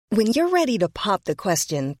When you're ready to pop the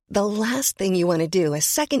question, the last thing you want to do is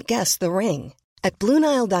second-guess the ring. At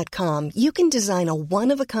BlueNile.com, you can design a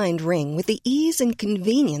one-of-a-kind ring with the ease and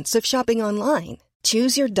convenience of shopping online.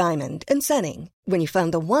 Choose your diamond and setting. When you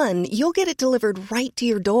find the one, you'll get it delivered right to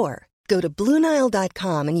your door. Go to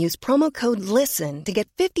BlueNile.com and use promo code LISTEN to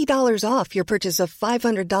get $50 off your purchase of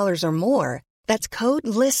 $500 or more. That's code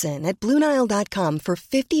LISTEN at BlueNile.com for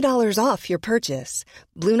 $50 off your purchase.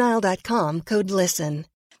 BlueNile.com, code LISTEN.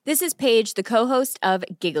 This is Paige, the co-host of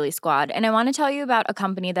Giggly Squad, and I want to tell you about a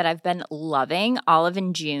company that I've been loving, Olive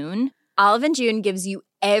 & June. Olive & June gives you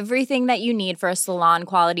everything that you need for a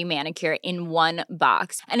salon-quality manicure in one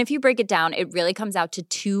box. And if you break it down, it really comes out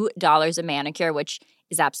to $2 a manicure, which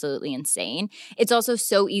is absolutely insane. It's also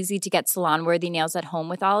so easy to get salon-worthy nails at home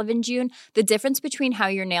with Olive & June. The difference between how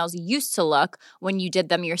your nails used to look when you did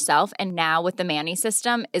them yourself and now with the Mani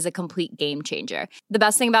system is a complete game changer. The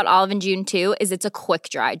best thing about Olive & June, too, is it's a quick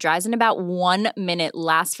dry. Dries in about 1 minute,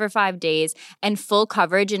 lasts for 5 days, and full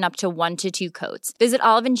coverage in up to 1 to 2 coats. Visit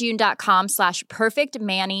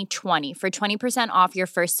oliveandjune.com/perfectmani20 for 20% off your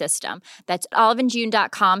first system. That's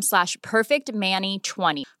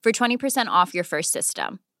oliveandjune.com/perfectmani20 for 20% off your first system.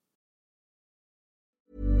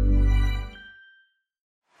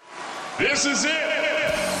 This is it.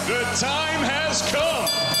 The time has come.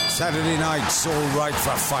 Saturday night's all right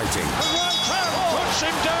for fighting. The right hand puts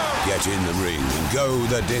him down. Get in the ring and go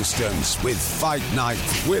the distance with Fight Night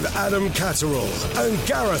with Adam Catterall and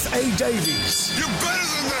Gareth A. Davies. You're better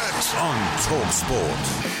than that. On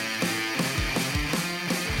TalkSport.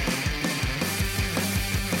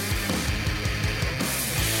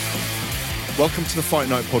 Welcome to the Fight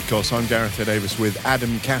Night podcast. I'm Gareth A. Davis with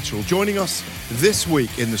Adam Catterall. Joining us this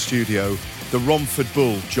week in the studio, the Romford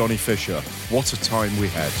Bull, Johnny Fisher. What a time we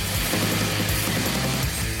had.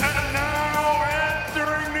 And now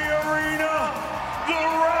entering the arena, the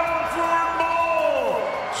Romford Bull,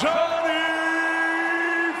 Johnny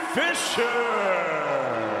Fisher.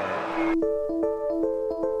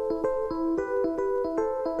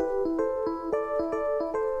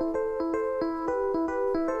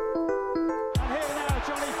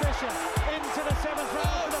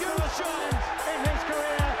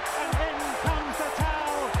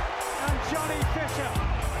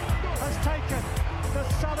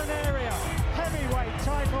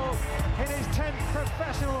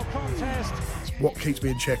 What keeps me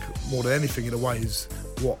in check more than anything in a way is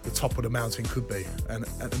what the top of the mountain could be, and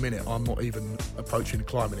at the minute I'm not even approaching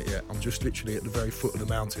climbing it yet. I'm just literally at the very foot of the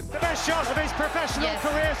mountain. The best shot of his professional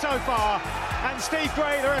career so far, and Steve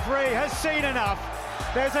Gray, the referee, has seen enough.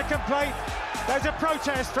 There's a complaint, there's a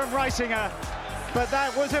protest from Reisinger, but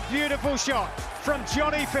that was a beautiful shot from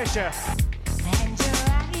Johnny Fisher.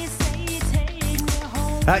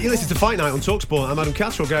 You listen to Fight Night on TalkSport. I'm Adam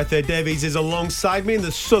Catterall. Gareth A. Davies is alongside me, and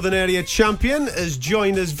the Southern Area champion has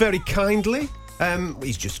joined us very kindly.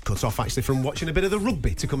 He's just cut off actually from watching a bit of the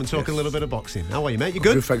rugby to come and talk a little bit of boxing. How are you, mate? You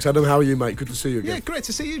good? Good, thanks, Adam. How are you, mate? Good to see you again. Yeah, great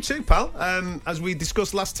to see you too, pal. As we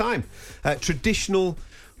discussed last time, traditional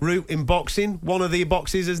route in boxing, one of the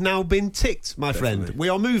boxes has now been ticked, my friend. We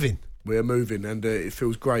are moving. We're moving, and it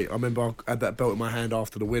feels great. I remember I had that belt in my hand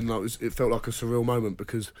after the win. It felt like a surreal moment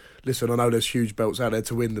because, listen, I know there's huge belts out there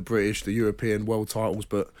to win, the British, the European, world titles,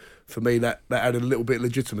 but for me, that added a little bit of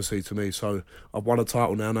legitimacy to me. So I've won a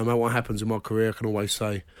title now. No matter what happens in my career, I can always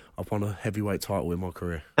say I've won a heavyweight title in my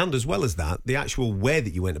career. And as well as that, the actual way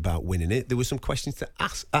that you went about winning it, there were some questions to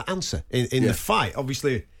answer in the fight.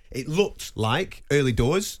 Obviously, it looked like early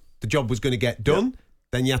doors, the job was going to get done. Yep.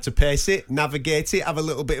 Then you had to pace it, navigate it, have a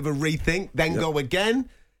little bit of a rethink, then go again.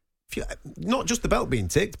 Not just the belt being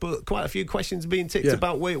ticked, but quite a few questions being ticked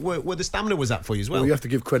about where the stamina was at for you as well. Well, you have to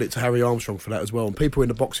give credit to Harry Armstrong for that as well. And people in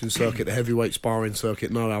the boxing circuit, the heavyweight sparring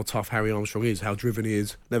circuit, know how tough Harry Armstrong is, how driven he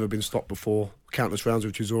is. Never been stopped before. Countless rounds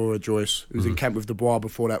with Chisora, Joyce, who was in camp with Dubois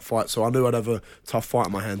before that fight. So I knew I'd have a tough fight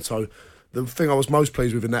in my hand. So the thing I was most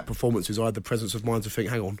pleased with in that performance is I had the presence of mind to think,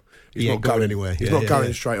 hang on, he's not going anywhere. He's not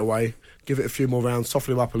going straight away. Give it a few more rounds,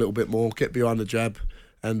 soften him up a little bit more, get behind the jab.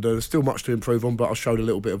 And there's still much to improve on, but I showed a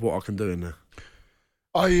little bit of what I can do in there.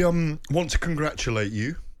 I want to congratulate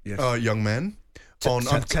you, young man. Tell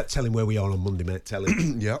him where we are on Monday, mate. Tell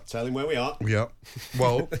him. Tell him where we are. Yeah.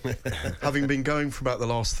 Well, having been going for about the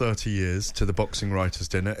last 30 years to the Boxing Writers'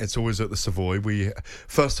 Dinner, it's always at the Savoy. We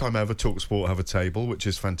first time ever TalkSport have a table, which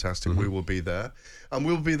is fantastic. We will be there. And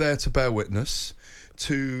we'll be there to bear witness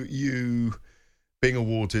to you being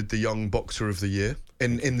awarded the Young Boxer of the Year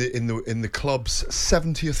in the club's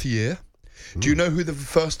 70th year. Do you know who the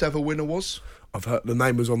first ever winner was? I've heard the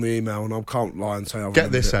name was on the email, and I can't lie and say I've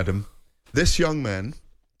Get this, Adam. This young man,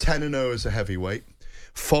 10-0 as a heavyweight,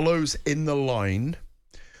 follows in the line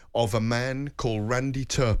of a man called Randy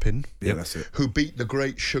Turpin, that's it, who beat the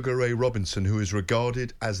great Sugar Ray Robinson, who is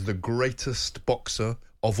regarded as the greatest boxer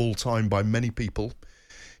of all time by many people.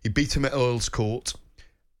 He beat him at Earl's Court.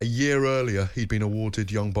 A year earlier, he'd been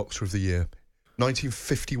awarded Young Boxer of the Year.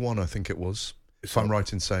 1951, I think it was, if I'm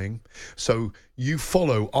right in saying. So you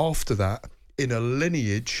follow after that in a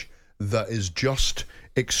lineage that is just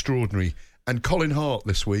extraordinary. And Colin Hart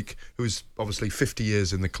this week, who is obviously 50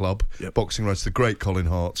 years in the club, boxing writer, the great Colin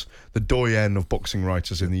Hart, the doyen of boxing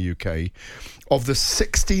writers in the UK. Of the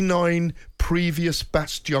 69 previous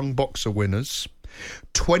Best Young Boxer winners,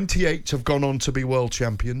 28 have gone on to be world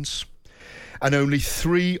champions, and only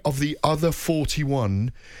 3 of the other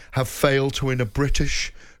 41 have failed to win a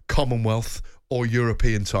British, Commonwealth or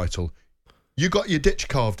European title. You got your ditch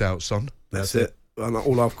carved out, son. That's it. And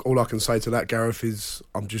all I can say to that, Gareth, is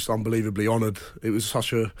I'm just unbelievably honoured. It was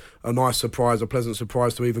such a nice surprise, a pleasant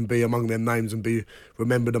surprise to even be among them names and be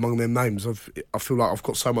remembered among them names. I feel like I've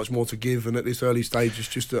got so much more to give, and at this early stage, it's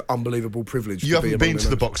just an unbelievable privilege. You haven't been to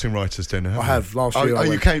the Boxing Writers' Dinner, have you? I have, last year.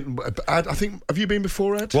 You came, Ed, I think, have you been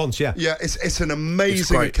before, Ed? Once, yeah. Yeah, it's an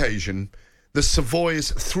amazing occasion. The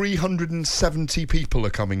Savoy's 370 people are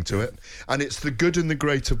coming to it, and it's the good and the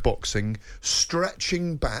great of boxing,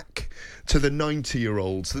 stretching back to the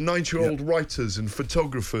 90-year-olds, the 90-year-old writers and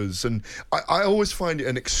photographers, and I always find it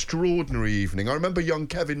an extraordinary evening. I remember young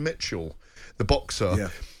Kevin Mitchell, the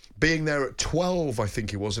boxer, being there at 12, I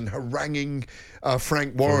think it was, and haranguing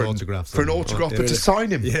Frank Warren for an autograph, but to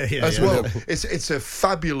sign him as well. It's a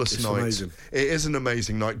fabulous night. Amazing. It is an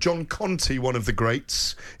amazing night. John Conte, one of the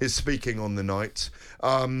greats, is speaking on the night.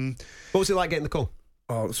 What was it like getting the call?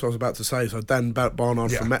 Oh, that's what I was about to say. So Dan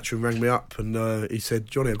Barnard from Matchroom rang me up, and he said,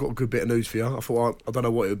 "Johnny, I've got a good bit of news for you." I thought, I don't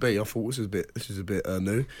know what it would be. I thought this is a bit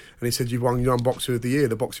new. And he said, "You've won Young Boxer of the Year,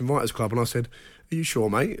 the Boxing Writers Club." And I said, "Are you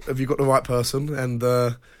sure, mate? Have you got the right person?" And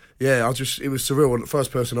it was surreal. And the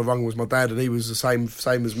first person I rung was my dad, and he was the same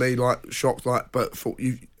as me, like shocked, but thought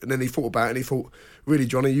you. And then he thought about it, and he thought, "Really,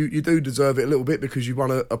 Johnny, you do deserve it a little bit because you've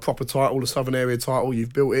won a proper title, a Southern Area title.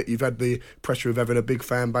 You've built it. You've had the pressure of having a big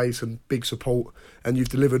fan base and big support, and you've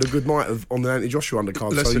delivered a good night on the Anthony Joshua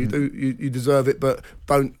undercard. Listen, so you deserve it. But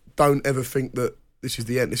don't ever think that this is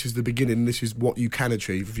the end. This is the beginning. This is what you can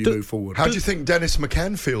achieve if you move forward." How do you think Dennis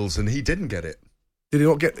McCann feels, and he didn't get it? Did he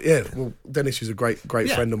not get? Yeah, well, Dennis is a great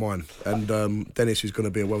friend of mine, and Dennis is going to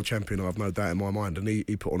be a world champion. I have no doubt in my mind, and he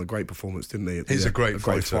put on a great performance, didn't he? He's a great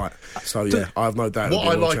fighter. So I have no doubt. What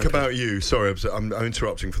I like about you, sorry, I'm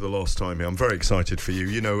interrupting for the last time here. I'm very excited for you.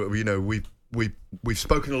 You know, we've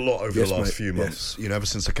spoken a lot over the last few months. You know, ever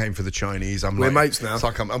since I came for the Chinese, we're mates now. It's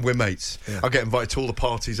like we're mates. Yeah. I get invited to all the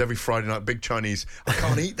parties every Friday night. Big Chinese. I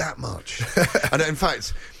can't eat that much. And in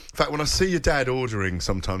fact, when I see your dad ordering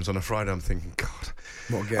sometimes on a Friday, I'm thinking, God.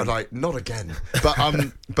 Not again. I'd like, not again.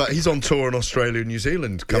 But he's on tour in Australia and New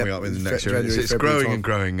Zealand coming up in the next year. It's growing and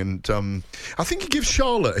growing. And I think he gives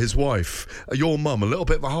Charlotte, his wife, your mum, a little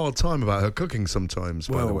bit of a hard time about her cooking sometimes,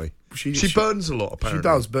 by the way. She burns a lot, apparently. She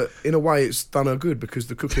does, but in a way it's done her good because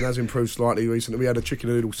the cooking has improved slightly recently. We had a chicken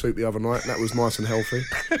and noodle soup the other night, and that was nice and healthy.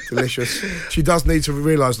 Delicious. She does need to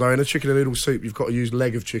realise, though, in a chicken and noodle soup, you've got to use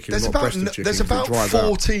leg of chicken, not breast of chicken. There's about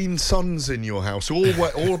 14 sons in your house, all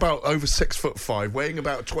about over 6'5", weighing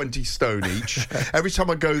about 20 stone each. Every time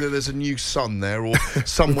I go there's a new son there, or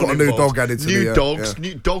someone We've got a new dog added to new dogs.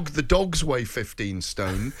 New dog. The dogs weigh 15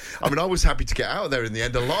 stone. I mean, I was happy to get out of there in the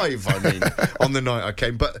end alive. I mean, on the night I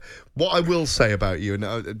came, but. What I will say about you,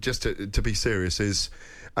 and just to be serious, is,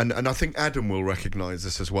 and I think Adam will recognise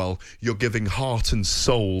this as well, you're giving heart and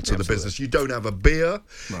soul to the business. You don't have a beer.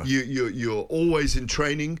 No. You're always in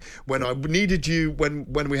training. When I needed you, when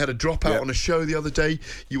we had a dropout on a show the other day,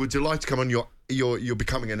 you were delighted to come on. You're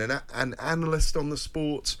becoming an analyst on the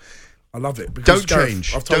sport. I love it. Don't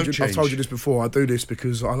change. I've told you this before. I do this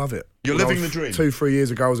because I love it. You're living the dream. 2-3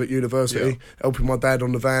 years ago, I was at university helping my dad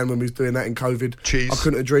on the van when we was doing that in COVID. Cheese. I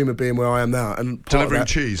couldn't have dreamed of being where I am now. And delivering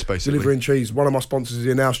cheese, basically. Delivering cheese. One of my sponsors is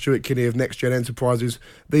here now, Stuart Kinney of Next Gen Enterprises.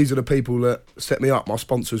 These are the people that set me up, my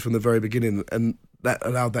sponsors from the very beginning, and that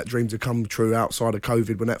allowed that dream to come true outside of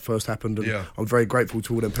COVID when that first happened. And I'm very grateful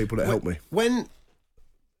to all them people that helped me.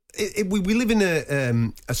 We live in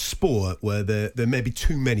a sport where there may be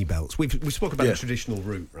too many belts. We spoke about the traditional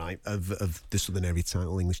route, right, of the Southern Area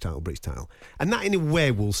title, English title, British title, and that in a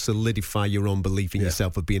way will solidify your own belief in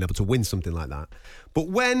yourself of being able to win something like that. But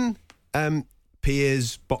when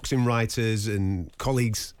peers, boxing writers, and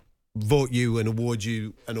colleagues vote you and award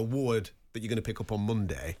you an award that you're going to pick up on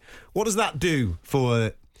Monday, what does that do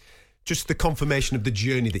for just the confirmation of the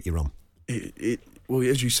journey that you're on? Well,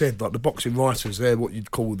 as you said, like the boxing writers, they're what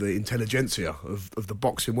you'd call the intelligentsia of the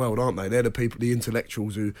boxing world, aren't they? They're the people, the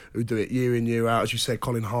intellectuals who do it year in, year out. As you said,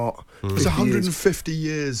 Colin Hart. There's 150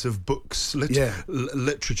 years of books,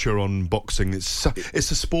 literature on boxing. It's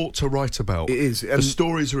a sport to write about. It is. The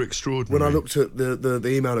stories are extraordinary. When I looked at the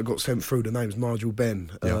email that got sent through, the names Nigel Benn,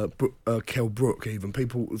 Kell Brook, even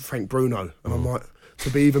people, Frank Bruno, and I'm like, to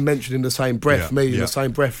be even mentioned in the same breath, in the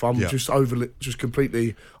same breath, I'm just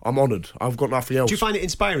completely, I'm honoured. I've got nothing else. Do you find it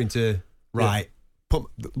inspiring to put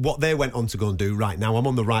what they went on to go and do? Right now, I'm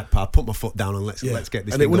on the right path. Put my foot down and let's get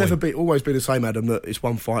this. And it will going. never always be the same, Adam. That it's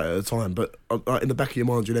one fight at a time. But in the back of your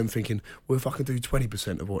mind, you're then thinking, well, if I can do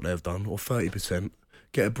 20% of what they've done, or 30%,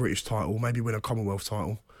 get a British title, maybe win a Commonwealth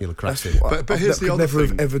title, you'll have cracked it. But here's the other thing.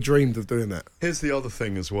 Never have ever dreamed of doing that. Here's the other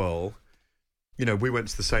thing as well. You know, we went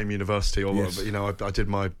to the same university, but you know, I did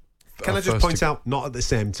my. Can I just point out, not at the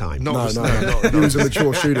same time? No. He was a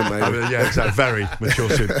mature student, mate. Yeah, exactly. Very mature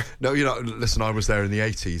student. No, you know, listen, I was there in the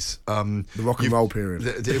 80s. The rock and roll period.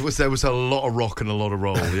 There was a lot of rock and a lot of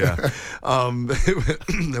roll, yeah.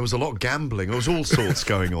 There was a lot of gambling. There was all sorts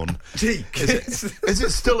going on. Gee, is it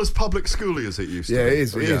still as public schooly as it used to be? Yeah, it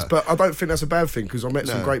is. It is. But I don't think that's a bad thing, because I met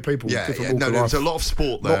some great people. There's a lot of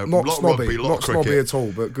sport there. Not a lot snobby, of rugby, a lot not of cricket. snobby at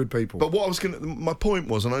all, but good people. But what my point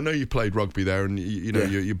was, and I know you played rugby there, and you know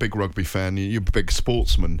you're a big rugby fan, you're a big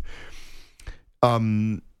sportsman.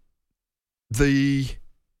 The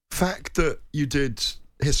fact that you did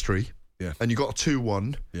history, and you got a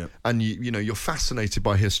 2-1, and you know you're fascinated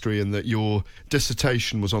by history, and that your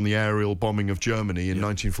dissertation was on the aerial bombing of Germany in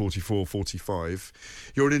 1944-45.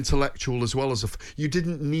 You're an intellectual as well as you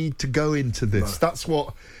didn't need to go into this. No. That's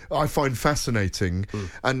what I find fascinating.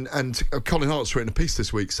 And Colin Hart's written a piece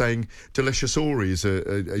this week saying Delicious Ori is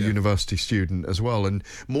a university student as well, and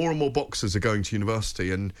more boxers are going to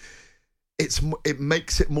university, and it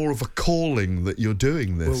makes it more of a calling that you're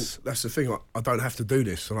doing this. Well, that's the thing. I don't have to do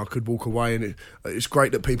this, and I could walk away. And it's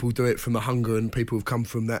great that people do it from the hunger, and people have come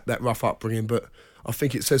from that rough upbringing. But I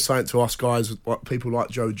think it says something to us guys, like people like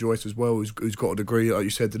Joe Joyce as well, who's got a degree, like you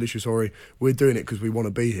said, Delicious Ori. We're doing it because we want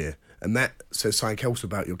to be here, and that says something else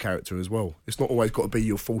about your character as well. It's not always got to be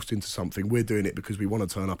you're forced into something. We're doing it because we want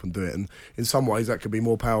to turn up and do it, and in some ways that could be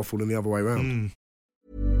more powerful than the other way around.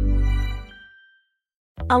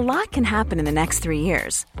 A lot can happen in the next 3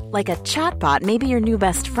 years. Like a chatbot may be your new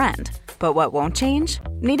best friend. But what won't change?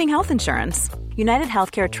 Needing health insurance. United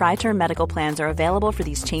Healthcare Tri-Term Medical Plans are available for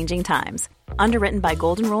these changing times. Underwritten by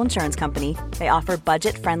Golden Rule Insurance Company, they offer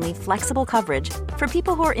budget-friendly, flexible coverage for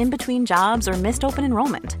people who are in between jobs or missed open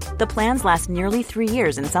enrollment. The plans last nearly 3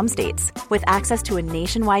 years in some states, with access to a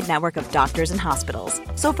nationwide network of doctors and hospitals.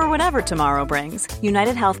 So for whatever tomorrow brings,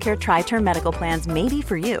 United Healthcare Tri-Term Medical Plans may be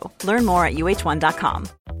for you. Learn more at UH1.com.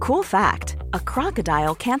 Cool fact, a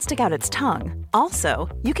crocodile can't stick out its tongue. Also,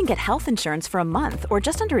 you can get health insurance for a month or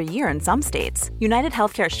just under a year in some states. United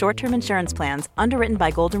Healthcare short-term insurance plans, underwritten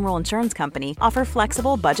by Golden Rule Insurance Company, offer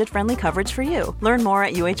flexible, budget-friendly coverage for you. Learn more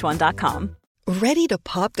at UH1.com. Ready to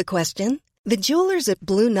pop the question? The jewelers at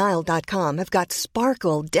BlueNile.com have got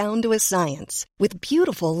sparkle down to a science with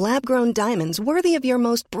beautiful lab-grown diamonds worthy of your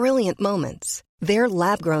most brilliant moments. Their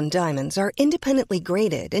lab-grown diamonds are independently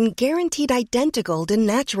graded and guaranteed identical to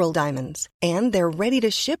natural diamonds, and they're ready to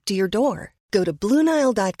ship to your door. Go to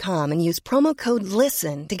BlueNile.com and use promo code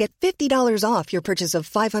LISTEN to get $50 off your purchase of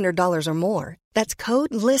 $500 or more. That's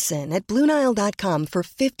code LISTEN at BlueNile.com for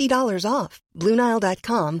 $50 off.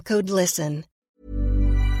 BlueNile.com, code LISTEN.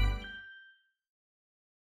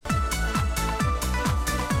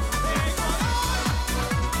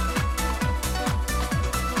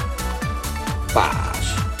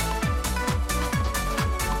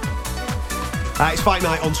 It's Fight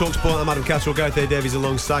Night on TalkSport. I'm Adam Catterall. Gareth A. Davies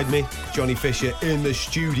alongside me. Johnny Fisher in the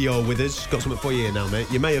studio with us. Got something for you here now,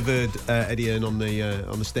 mate. You may have heard Eddie Hearn on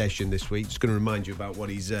the station this week. Just going to remind you about what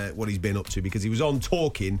he's been up to, because he was on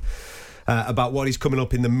talking about what is coming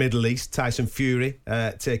up in the Middle East. Tyson Fury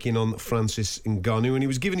taking on Francis Ngannou, and he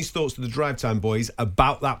was giving his thoughts to the Drive Time boys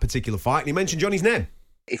about that particular fight. And he mentioned Johnny's name.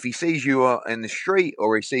 If he sees you in the street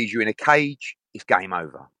or he sees you in a cage, it's game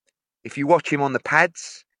over. If you watch him on the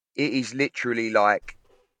pads, it is literally like,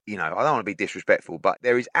 you know, I don't want to be disrespectful, but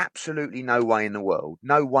there is absolutely no way in the world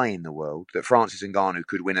that Francis Ngannou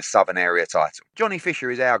could win a Southern Area title. Johnny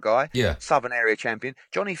Fisher is our guy, Southern Area champion.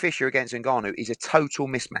 Johnny Fisher against Ngannou is a total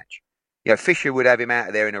mismatch. You know, Fisher would have him out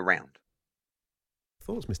of there in a round.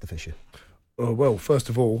 Thoughts, Mr. Fisher? Well, first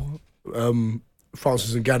of all,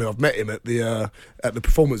 Francis Ngannou, I've met him at the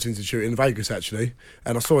Performance Institute in Vegas, actually,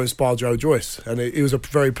 and I saw him spar Joe Joyce, and he was a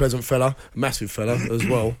very pleasant fella, a massive fella as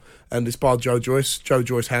well, and he sparred Joe Joyce. Joe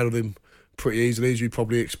Joyce handled him pretty easily, as you'd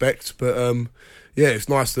probably expect. But yeah, it's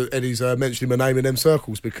nice that Eddie's mentioning my name in them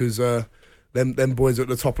circles, because them boys are at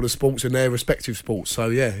the top of the sports in their respective sports. So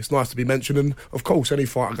yeah, it's nice to be mentioned. And of course, any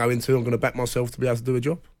fight I go into, I'm going to back myself to be able to do a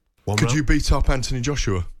job. Could you beat up Anthony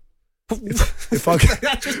Joshua? If I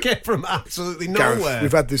that just came from absolutely nowhere. Gareth,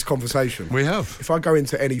 we've had this conversation. We have. If I go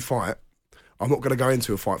into any fight, I'm not going to go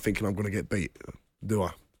into a fight thinking I'm going to get beat, do I?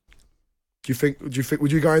 Do you think?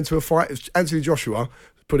 Would you go into a fight if Anthony Joshua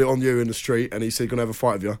put it on you in the street and he said, "Going to have a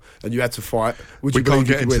fight with you," and you had to fight? Would you? We can't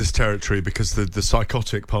get into this territory because the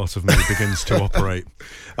psychotic part of me begins to operate.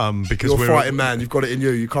 Because you're a fighting man, you've got it in you.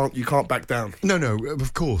 You can't back down. No,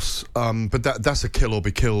 of course. But that's a kill or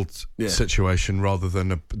be killed situation rather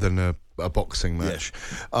than a boxing match.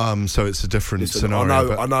 Yeah. So it's a different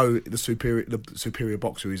scenario. I know the superior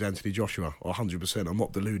boxer is Anthony Joshua, 100%. I'm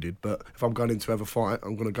not deluded, but if I'm going in to have a fight,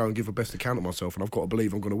 I'm going to go and give the best account of myself, and I've got to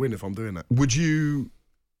believe I'm going to win if I'm doing that. Would you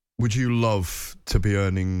love to be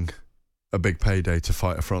earning a big payday to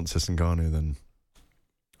fight a Francis Ngannou then?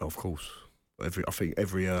 Of course. I think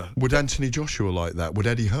every Would Anthony Joshua like that? Would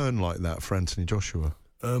Eddie Hearn like that for Anthony Joshua?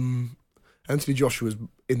 Anthony Joshua's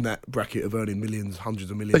in that bracket of earning millions,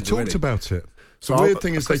 hundreds of millions. They talked about it. So the weird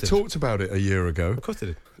thing is they talked about it a year ago. Of course they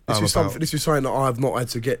did. This is something that I've not had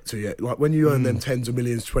to get to yet. Like when you earn them tens of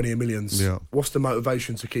millions, 20 millions, what's the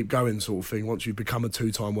motivation to keep going, sort of thing? Once you become a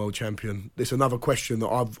 2-time world champion, it's another question that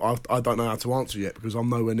I don't know how to answer yet, because I'm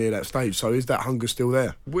nowhere near that stage. So is that hunger still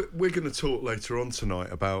there? We're going to talk later on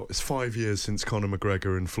tonight about it's 5 years since Conor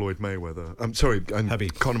McGregor and Floyd Mayweather.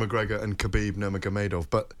 Conor McGregor and Khabib Nurmagomedov,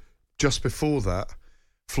 but just before that,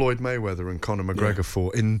 Floyd Mayweather and Conor McGregor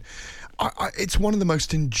fought in. It's one of the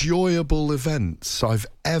most enjoyable events I've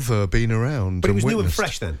ever been around. But it was witnessed. New and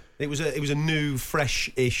fresh then. It was a new,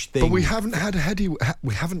 fresh-ish thing. But we haven't had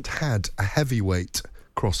a heavyweight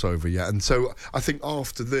crossover yet, and so I think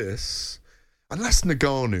after this, unless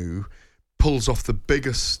Ngannou pulls off the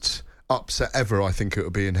biggest upset ever, I think it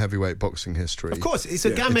would be in heavyweight boxing history. Of course, it's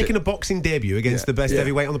a guy making a boxing debut against the best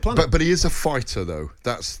heavyweight on the planet. But he is a fighter, though.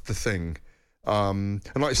 That's the thing. And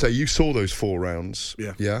like I say, you saw those 4 rounds.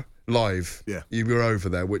 Yeah. Live. Yeah. You were over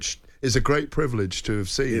there, which is a great privilege to have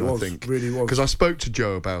seen, I think. Really was. Because I spoke to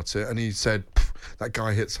Joe about it and he said, that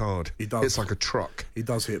guy hits hard. He does. Hits like a truck. He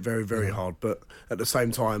does hit very, very hard. But at the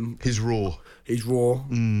same time... He's raw.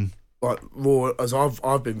 Like raw, as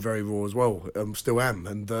I've been very raw as well. Still am.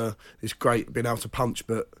 And it's great being able to punch,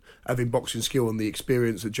 but having boxing skill and the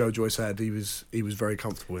experience that Joe Joyce had, he was very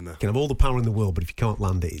comfortable in there. You can have all the power in the world, but if you can't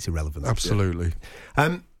land it, it's irrelevant. Absolutely.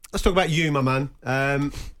 Let's talk about you, my man.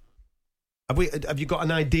 Have you got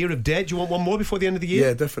an idea of date? Do you want one more before the end of the year?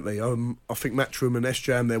 Yeah, definitely. I think Matchroom and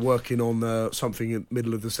SJAM, they're working on something in the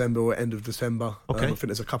middle of December or end of December. Okay. I think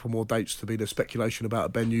there's a couple more dates to be. There's speculation about a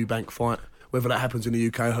Ben Eubank fight. Whether that happens in the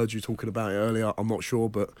UK, I heard you talking about it earlier. I'm not sure,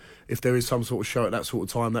 but if there is some sort of show at that sort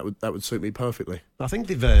of time, that would suit me perfectly. I think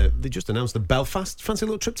they just announced the Belfast. Fancy a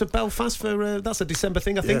little trip to Belfast for that's a December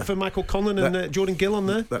thing, I think, for Michael Conlan and Jordan Gill on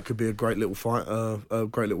there. That could be a great little fight, a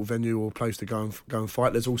great little venue or place to go and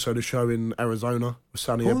fight. There's also the show in Arizona with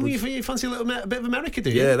Sonny Edwards. You fancy a bit of America, do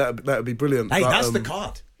you? Yeah, that would be brilliant. Hey, that's the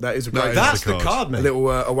card. That is a great. That's the card, man. A little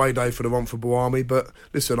away day for the Romford Army. But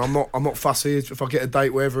listen, I'm not fussy. If I get a date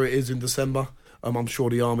wherever it is in December, I'm sure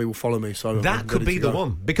the Army will follow me. So that could be the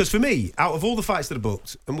one. Because for me, out of all the fights that are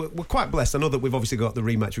booked, and we're quite blessed. I know that we've obviously got the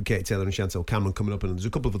rematch with Katie Taylor and Chantel Cameron coming up, and there's a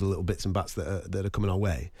couple of other little bits and bats that are coming our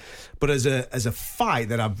way. But as a fight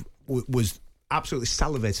that I was absolutely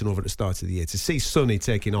salivating over at the start of the year, to see Sonny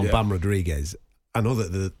taking on Bam Rodriguez. I know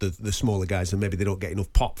that the smaller guys, and maybe they don't get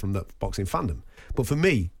enough pop from the boxing fandom. But for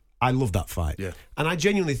me, I love that fight. Yeah. And I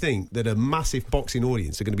genuinely think that a massive boxing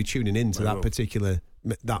audience are going to be tuning into that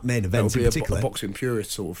main event in particular. A boxing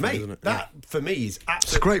purist sort of thing, isn't it? That, for me, is absolutely...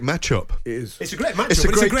 It's a great matchup. It is. It's a great matchup. It's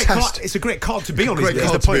a great test. It's a great card to be on. Great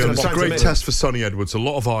test for Sonny Edwards. A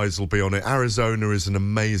lot of eyes will be on it. Arizona is an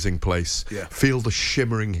amazing place. Yeah. Feel the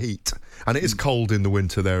shimmering heat. And it is cold in the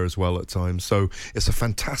winter there as well at times. So it's a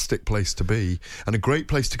fantastic place to be and a great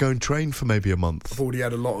place to go and train for maybe a month. I've already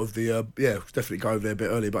had a lot of the, definitely go over there a bit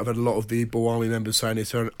early, but I've had a lot of the Bull Army members saying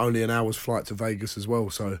it's only an hour's flight to Vegas as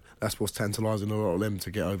well. So that's what's tantalising a lot of them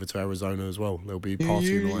to get over to Arizona as well. They'll be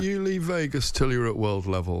partying. You leave Vegas till you're at world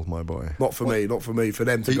level, my boy. Not for me. For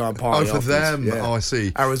them to go and party. Oh, for them. Yeah. Oh, I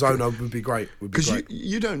see. Arizona would be great. Because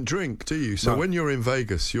you don't drink, do you? So when you're in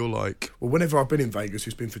Vegas, you're like... Well, whenever I've been in Vegas,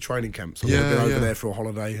 it's been for training camp. camp. So I've been over there for a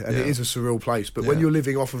holiday, and it is a surreal place. But when you're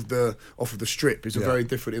living off of the strip, it's a very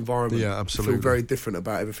different environment. Yeah, absolutely. You feel very different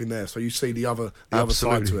about everything there. So you see the other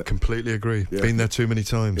side to it. Completely agree. Been there too many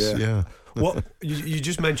times. Yeah. What you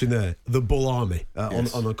just mentioned there, the Bull Army on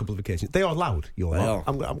a couple of occasions. They are loud. You're right.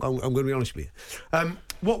 I'm going to be honest with you.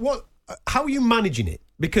 How are you managing it?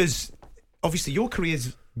 Because obviously your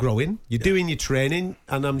career's growing, you're doing your training,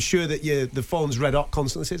 and I'm sure that the phone's red hot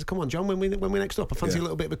constantly says, come on John, when we next up, I fancy a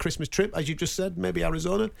little bit of a Christmas trip, as you just said, maybe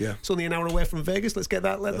Arizona. It's only an hour away from Vegas, let's get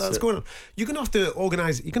that's going on. You're going to have to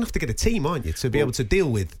organise, you're going to have to get a team, aren't you, to be able to deal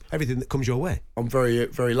with everything that comes your way. I'm very,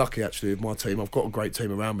 very lucky actually with my team. I've got a great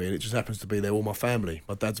team around me, and it just happens to be they're all my family.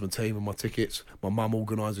 My dad's my team and my tickets. My mum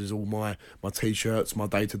organises all my t-shirts, my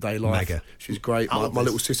day-to-day life. Mega. She's great. My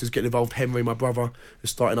little sister's getting involved. Henry, my brother,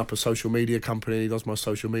 is starting up a social media company. He does my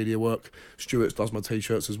social media work. Stuart does my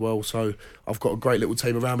t-shirts as well. So I've got a great little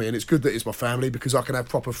team around me, and it's good that it's my family because I can have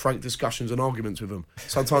proper frank discussions and arguments with them.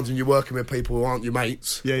 Sometimes when you're working with people who aren't your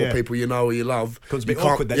mates or people you know or you love, becomes a bit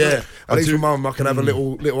awkward then. At least with mum I can have a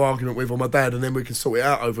little argument with, or my dad, and then we can sort it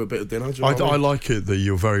out over a bit of dinner. I like it that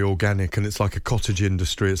you're very organic, and it's like a cottage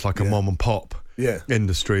industry. It's like a mom and pop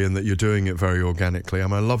industry, and that you're doing it very organically. I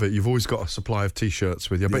mean, I love it. You've always got a supply of t-shirts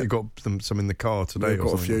with you. I bet you've got some in the car today. I've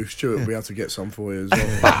got a few. Stuart will be able to get some for you as well.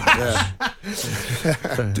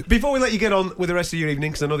 Before we let you get on with the rest of your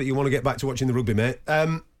evening, because I know that you want to get back to watching the rugby, mate,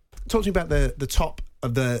 talk to me about the top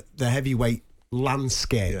of the heavyweight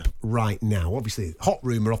landscape right now. Obviously, hot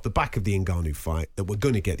rumour off the back of the Ngannou fight that we're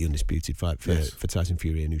going to get the undisputed fight for Tyson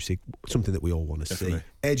Fury and Usyk, something that we all want to see.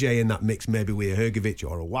 AJ in that mix, maybe with a Hrgovic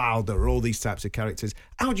or a Wilder, or all these types of characters.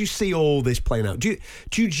 How do you see all this playing out? Do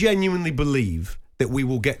you genuinely believe that we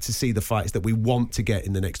will get to see the fights that we want to get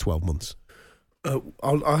in the next 12 months?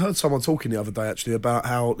 I heard someone talking the other day actually about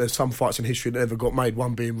how there's some fights in history that never got made,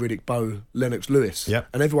 one being Riddick Bowe, Lennox Lewis.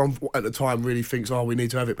 And everyone at the time really thinks, we need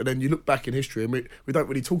to have it. But then you look back in history and we don't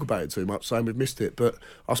really talk about it too much, saying we've missed it. But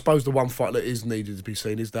I suppose the one fight that is needed to be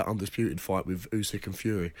seen is that undisputed fight with Usyk and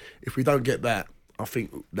Fury. If we don't get that, I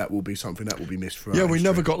think that will be something that will be missed for we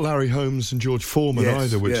never got Larry Holmes and George Foreman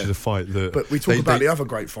either, which is a fight that... But we talk about the other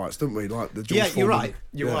great fights, don't we? Like the George Foreman. You're right.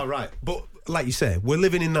 You are right. But like you say, we're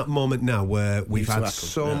living in that moment now where we've had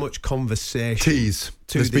so much conversation. Tease.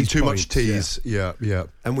 There's been too much tease. Yeah.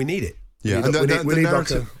 And we need it. Yeah. And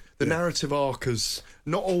the narrative arc has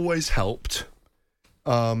not always helped.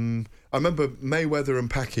 I remember Mayweather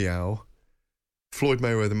and Pacquiao, Floyd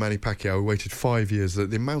Mayweather and Manny Pacquiao, we waited 5 years.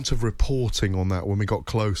 The amount of reporting on that when we got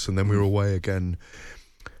close and then we were away again.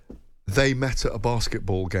 They met at a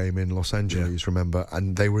basketball game in Los Angeles, remember,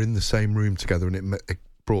 and they were in the same room together, and it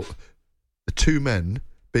brought the two men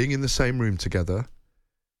being in the same room together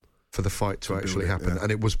for the fight to actually happen,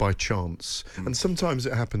 and it was by chance. And sometimes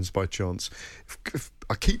it happens by chance. If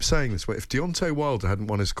I keep saying this, but if Deontay Wilder hadn't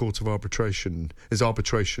won his arbitration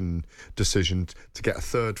decision to get a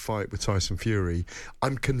third fight with Tyson Fury,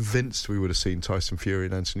 I'm convinced we would have seen Tyson Fury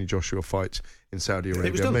and Anthony Joshua fight in Saudi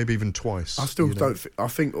Arabia, maybe even twice. I still don't. I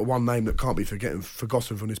think one name that can't be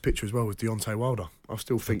forgotten from this picture as well was Deontay Wilder. I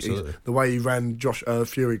still think the way he ran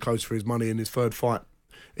Fury close for his money in his third fight,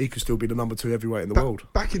 he could still be the number 2 heavyweight in the world.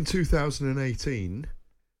 Back in 2018,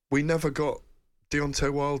 we never got Deontay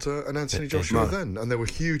Wilder and Anthony Joshua then, and there were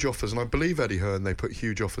huge offers, and I believe Eddie Hearn, they put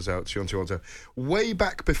huge offers out to Deontay Wilder. Way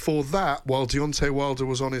back before that, while Deontay Wilder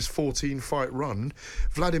was on his 14-fight run,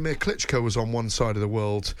 Vladimir Klitschko was on one side of the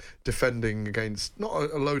world defending against not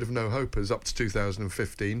a load of no-hopers up to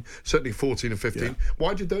 2015, certainly 14 and 15. Yeah.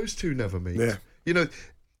 Why did those two never meet? Yeah. You know,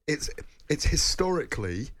 it's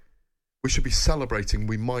historically... we should be celebrating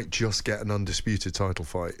we might just get an undisputed title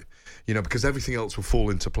fight, because everything else will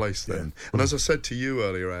fall into place then. Yeah. And as I said to you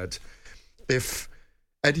earlier, Ed, if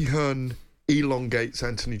Eddie Hearn elongates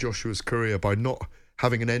Anthony Joshua's career by not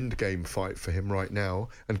having an endgame fight for him right now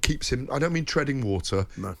and keeps him, I don't mean treading water,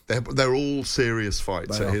 no. They're all serious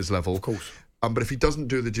fights at his level. Of course. But if he doesn't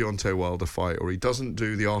do the Deontay Wilder fight, or he doesn't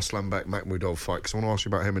do the Arslanbek Makhmudov fight, because I want to ask you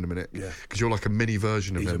about him in a minute, because you're like a mini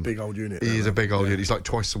version of him. He's a big old unit. He is a big old unit. He's like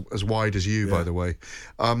twice as wide as you, by the way.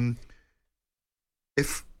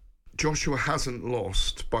 If Joshua hasn't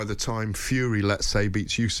lost by the time Fury, let's say,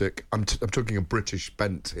 beats Usyk, I'm talking a British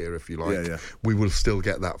bent here, if you like, we will still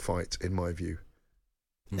get that fight, in my view.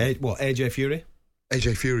 AJ Fury?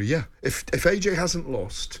 AJ Fury, yeah. If AJ hasn't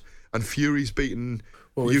lost and Fury's beaten...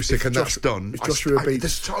 Usyk, and that's done.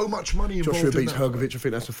 There's so much money involved. Joshua beats Hrgovic. I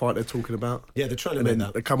think that's the fight they're talking about. Yeah, they're trying to make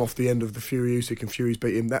that. They come off the end of the Fury Usyk, and Fury's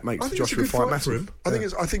beat him. That makes the Joshua fight massive. I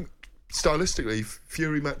think stylistically,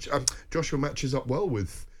 Joshua matches up well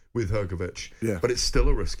with Hrgovic. Yeah, but it's still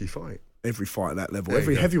a risky fight. Every fight at that level,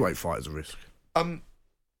 every heavyweight fight is a risk.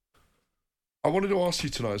 I wanted to ask you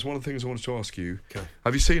tonight. It's one of the things I wanted to ask you. Okay.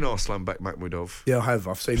 Have you seen Arslan Bekmambetov? Yeah, I have.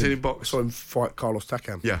 I've seen him box. I saw him fight Carlos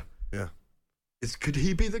Takam. Yeah. Yeah. Could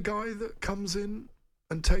he be the guy that comes in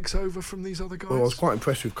and takes over from these other guys? Well, I was quite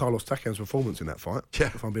impressed with Carlos Takam's performance in that fight. Yeah.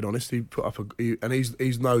 If I'm being honest, he put up and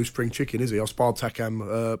he's no spring chicken, is he? I sparred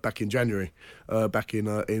Takam back in January, back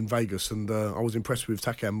in Vegas, and I was impressed with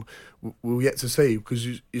Takam. We'll yet to see,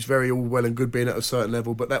 because it's very all well and good being at a certain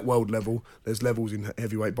level, but that world level, there's levels in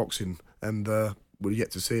heavyweight boxing, and we'll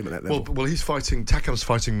yet to see him at that level. Well, Takam's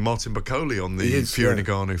fighting Martin Bakole on the Fury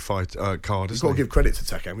Ngannou fight card. You've got to give credit to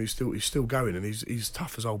Takam. He's still going, and he's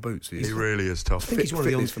tough as old boots. He really is tough. I think he's one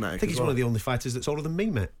of the only fighters that's older than me,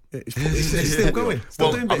 mate. Yeah, he's still going.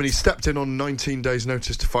 He stepped in on 19 days'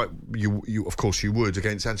 notice to fight. You of course you would,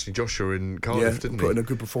 against Anthony Joshua in Cardiff, didn't he? Put in a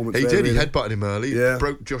good performance. He there, did. really. He headbutted him early. Yeah.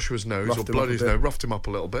 Broke Joshua's nose or bloodied his nose. Roughed him up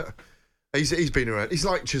a little bit. He's been around. He's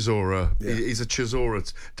like Chisora. Yeah. He's a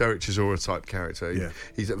Derek Chisora type character. Yeah.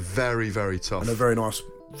 He's very, very tough. And a very nice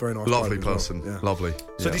lovely person. Well. Yeah. Lovely.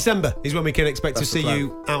 So December is when we can expect to see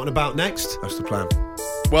you out and about next. That's the plan.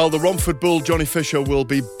 Well, the Romford Bull, Johnny Fisher, will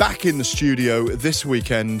be back in the studio this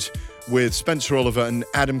weekend with Spencer Oliver and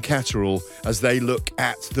Adam Catterall as they look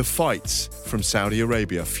at the fights from Saudi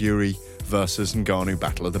Arabia. Fury versus Ngannou,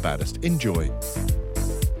 Battle of the Baddest. Enjoy.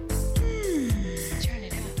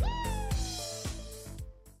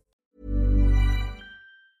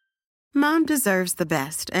 Mom deserves the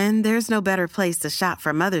best, and there's no better place to shop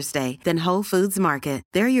for Mother's Day than Whole Foods Market.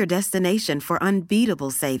 They're your destination for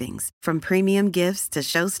unbeatable savings, from premium gifts to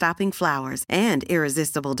show-stopping flowers and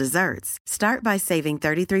irresistible desserts. Start by saving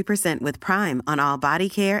 33% with Prime on all body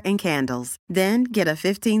care and candles. Then get a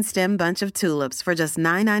 15-stem bunch of tulips for just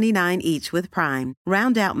 $9.99 each with Prime.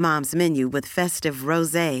 Round out Mom's menu with festive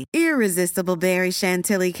rosé, irresistible berry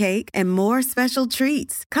chantilly cake, and more special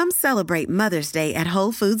treats. Come celebrate Mother's Day at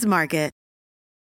Whole Foods Market.